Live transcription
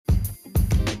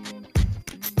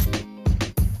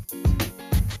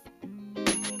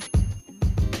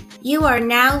You are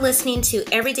now listening to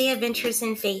Everyday Adventures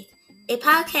in Faith, a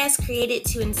podcast created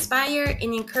to inspire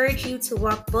and encourage you to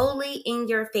walk boldly in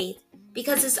your faith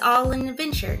because it's all an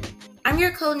adventure. I'm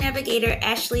your co-navigator,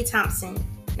 Ashley Thompson.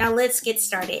 Now let's get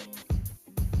started.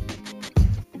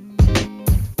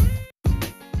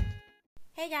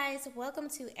 Hey guys, welcome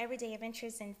to Everyday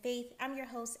Adventures in Faith. I'm your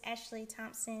host, Ashley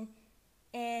Thompson,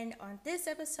 and on this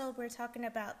episode, we're talking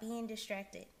about being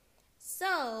distracted.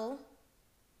 So,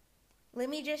 let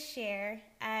me just share,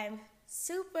 I'm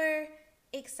super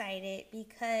excited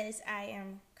because I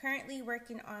am currently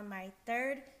working on my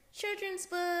third children's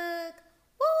book.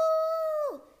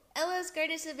 Woo! Ella's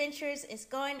Greatest Adventures is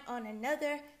going on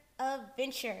another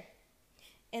adventure.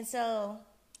 And so,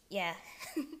 yeah,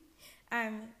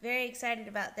 I'm very excited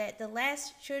about that. The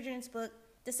last children's book,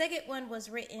 the second one was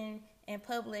written and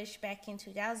published back in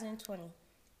 2020.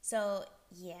 So,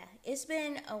 yeah, it's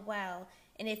been a while.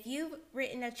 And if you've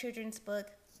written a children's book,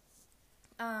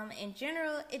 in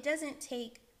general, it doesn't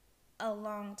take a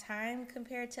long time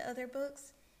compared to other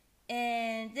books.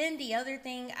 And then the other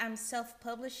thing, I'm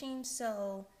self-publishing,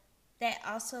 so that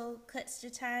also cuts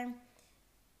the time.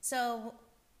 So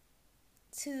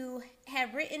to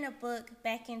have written a book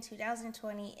back in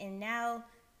 2020 and now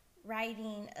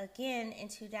writing again in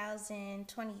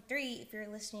 2023, if you're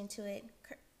listening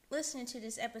to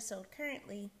this episode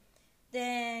currently,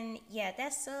 then yeah,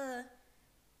 that's a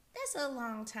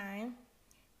long time.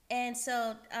 And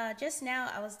so just now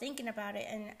I was thinking about it,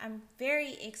 and I'm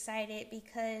very excited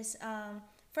because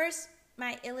first,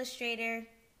 my illustrator,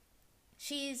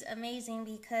 she's amazing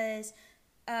because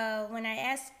when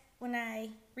I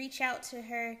reach out to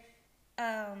her,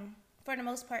 for the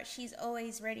most part, she's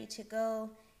always ready to go,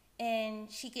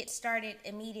 and she gets started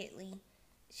immediately.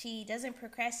 She doesn't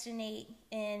procrastinate,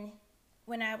 and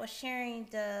when I was sharing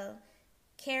the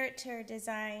character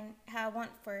design, how I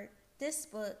want for this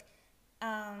book,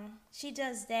 she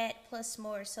does that plus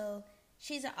more. So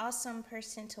she's an awesome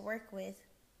person to work with.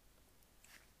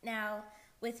 Now,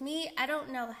 with me,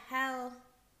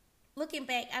 looking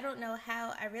back, I don't know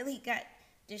how I really got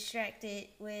distracted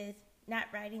with not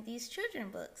writing these children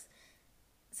books.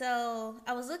 So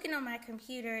I was looking on my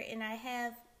computer, and I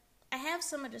have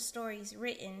some of the stories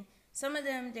written. Some of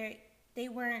them, they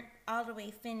weren't all the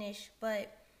way finished,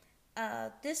 but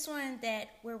this one that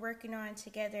we're working on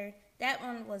together, that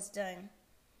one was done.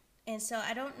 And so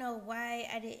I don't know why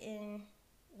I didn't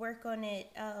work on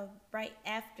it right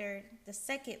after the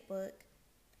second book,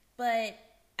 but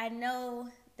I know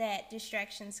that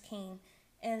distractions came.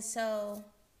 And so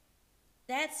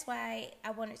that's why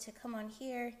I wanted to come on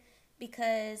here,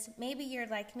 because maybe you're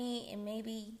like me and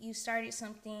maybe you started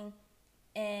something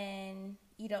and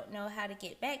you don't know how to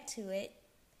get back to it,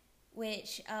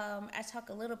 which I talk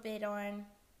a little bit on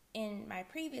in my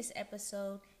previous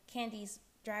episode, Candy's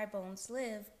Dry Bones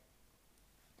Live.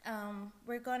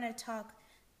 We're going to talk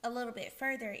a little bit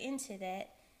further into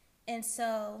that. And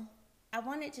so I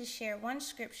wanted to share one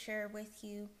scripture with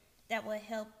you that will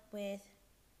help with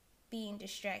being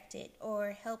distracted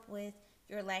or help with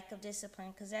your lack of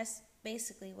discipline, because that's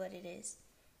basically what it is.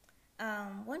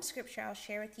 One scripture I'll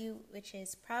share with you, which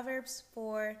is Proverbs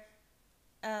 4,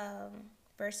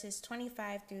 verses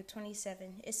 25 through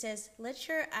 27. It says, "Let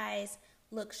your eyes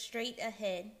look straight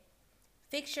ahead.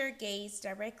 Fix your gaze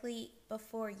directly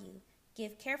before you.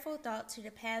 Give careful thought to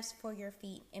the paths for your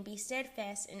feet, and be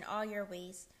steadfast in all your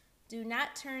ways. Do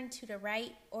not turn to the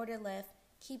right or the left.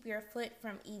 Keep your foot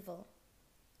from evil."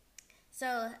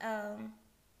 So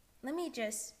let me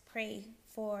just pray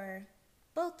for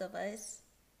both of us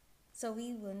so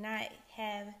we will not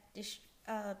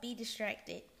be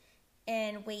distracted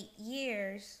and wait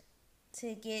years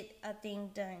to get a thing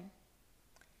done.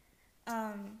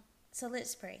 So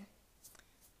let's pray.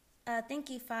 Thank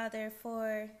you, Father,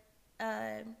 for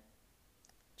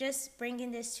just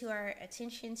bringing this to our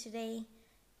attention today.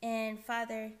 And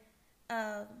Father,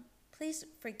 please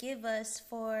forgive us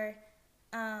for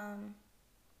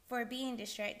being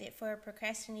distracted, for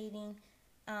procrastinating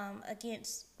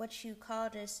against what you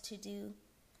called us to do,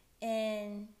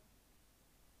 and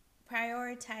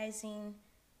prioritizing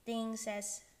things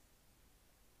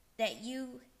that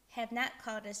you have not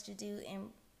called us to do,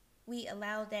 and we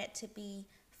allow that to be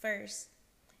first.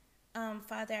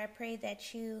 Father, I pray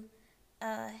that you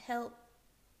help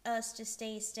us to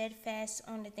stay steadfast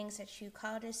on the things that you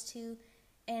called us to,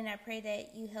 and I pray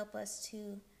that you help us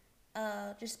to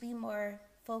just be more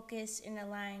focused and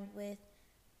aligned with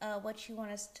what you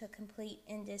want us to complete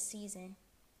in this season.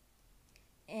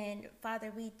 And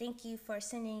Father, we thank you for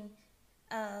sending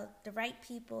the right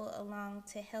people along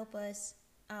to help us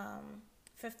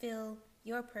fulfill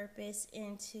your purpose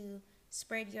and to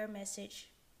spread your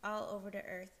message all over the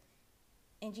earth.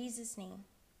 In Jesus' name,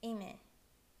 amen.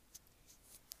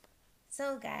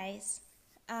 So guys,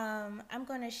 I'm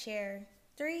going to share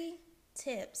 3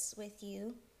 tips with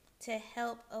you to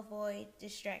help avoid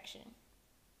distraction.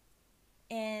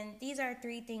 And these are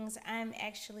 3 things I'm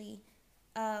actually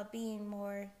being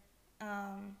more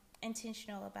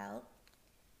intentional about.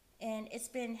 And it's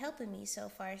been helping me so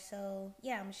far. So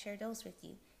yeah, I'm going to share those with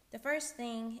you. The first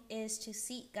thing is to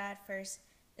seek God first,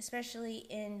 especially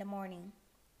in the morning.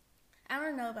 I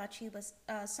don't know about you,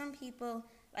 but some people,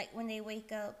 like when they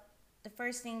wake up, the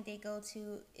first thing they go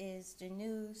to is the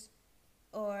news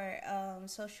or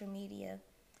social media.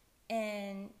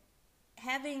 And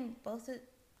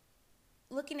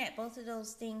looking at both of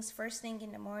those things first thing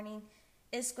in the morning,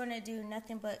 it's going to do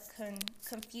nothing but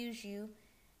confuse you.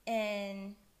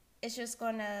 And it's just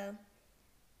going to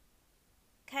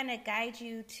kind of guide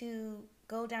you to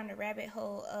go down the rabbit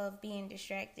hole of being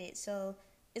distracted. So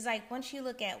it's like once you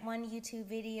look at one YouTube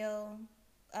video,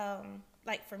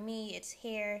 like for me, it's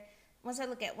hair. Once I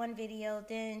look at one video,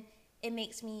 then it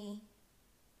makes me,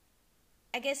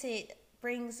 I guess it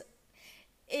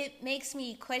makes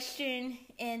me question,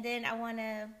 and then I want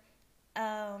to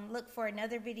look for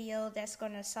another video that's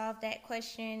going to solve that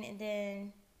question, and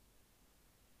then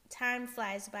time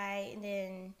flies by, and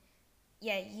then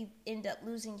you end up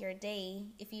losing your day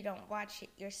if you don't watch it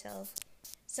yourself.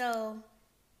 So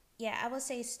I would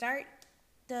say start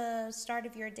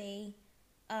of your day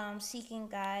seeking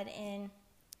God, and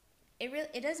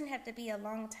it doesn't have to be a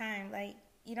long time. Like,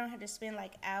 you don't have to spend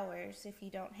like hours if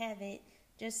you don't have it.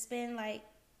 Just spend like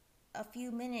a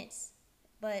few minutes,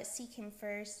 but seek Him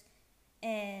first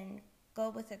and go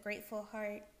with a grateful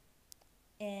heart,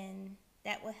 and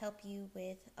that will help you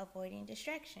with avoiding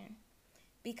distraction.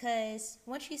 Because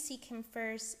once you seek Him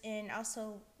first, and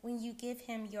also when you give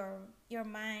Him your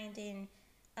mind and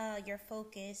your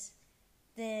focus,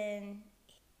 then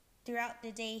throughout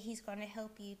the day He's going to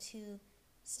help you to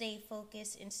stay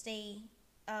focused and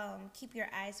keep your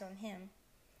eyes on Him.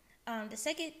 The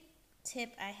second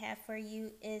tip I have for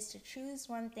you is to choose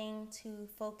one thing to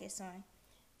focus on.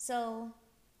 So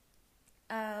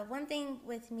one thing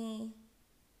with me,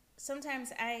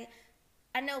 sometimes I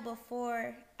know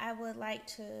before I would like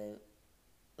to,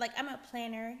 like, I'm a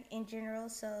planner in general,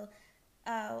 so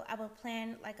I would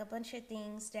plan like a bunch of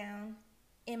things down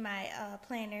in my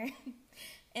planner,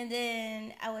 and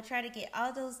then I would try to get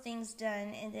all those things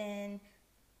done, and then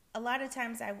a lot of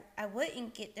times I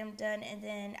wouldn't get them done, and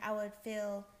then I would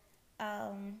feel,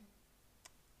 I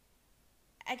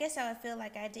guess I would feel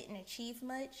like I didn't achieve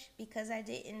much because I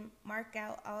didn't mark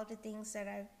out all the things that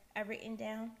I've written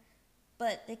down.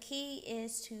 But the key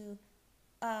is to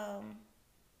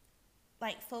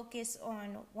focus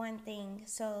on one thing.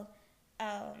 So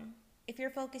if you're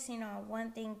focusing on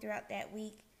one thing throughout that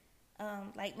week,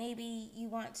 like maybe you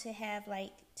want to have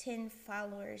like 10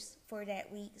 followers for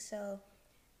that week. So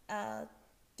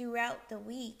throughout the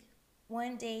week,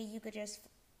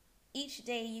 each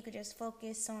day you could just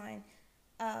focus on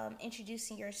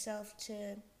introducing yourself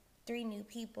to 3 new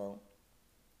people.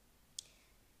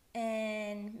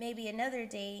 And maybe another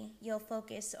day you'll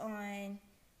focus on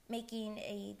making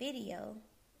a video.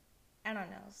 I don't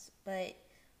know, but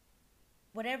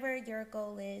whatever your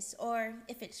goal is, or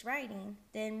if it's writing,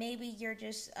 then maybe you're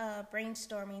just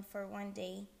brainstorming for one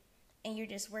day and you're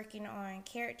just working on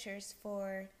characters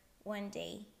for one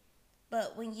day.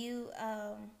 But when you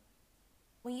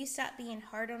stop being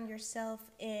hard on yourself,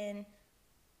 and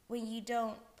when you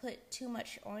don't put too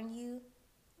much on you,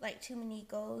 like too many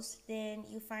goals, then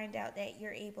you find out that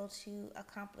you're able to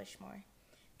accomplish more.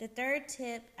 The third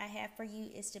tip I have for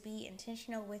you is to be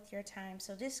intentional with your time.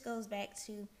 So this goes back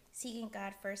to seeking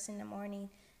God first in the morning,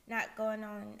 not going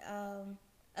on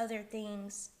other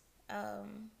things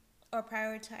or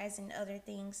prioritizing other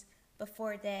things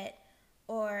before that.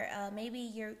 Or maybe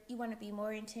you want to be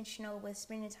more intentional with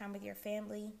spending time with your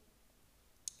family,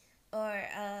 or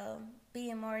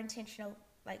being more intentional,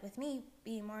 like with me,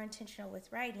 being more intentional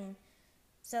with writing.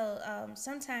 So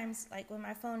sometimes, like when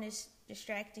my phone is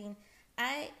distracting,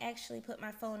 I actually put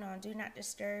my phone on Do Not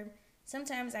Disturb.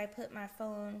 Sometimes I put my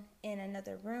phone in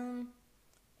another room,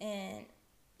 and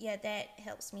that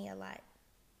helps me a lot.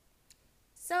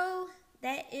 So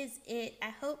that is it. I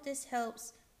hope this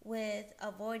helps with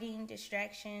avoiding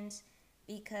distractions,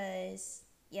 because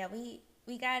we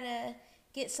gotta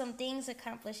get some things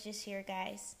accomplished this year,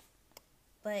 guys.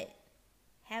 But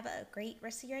have a great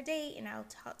rest of your day, and I'll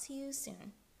talk to you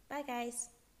soon. Bye, guys.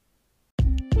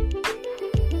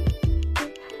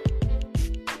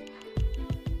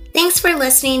 Thanks for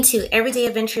listening to Everyday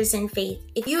Adventures in Faith.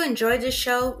 If you enjoyed this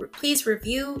show, please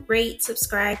review, rate,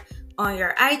 subscribe, on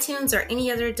your iTunes or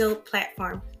any other dope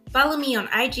platform. Follow me on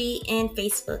IG and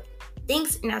Facebook.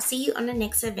 Thanks, and I'll see you on the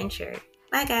next adventure.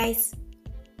 Bye, guys.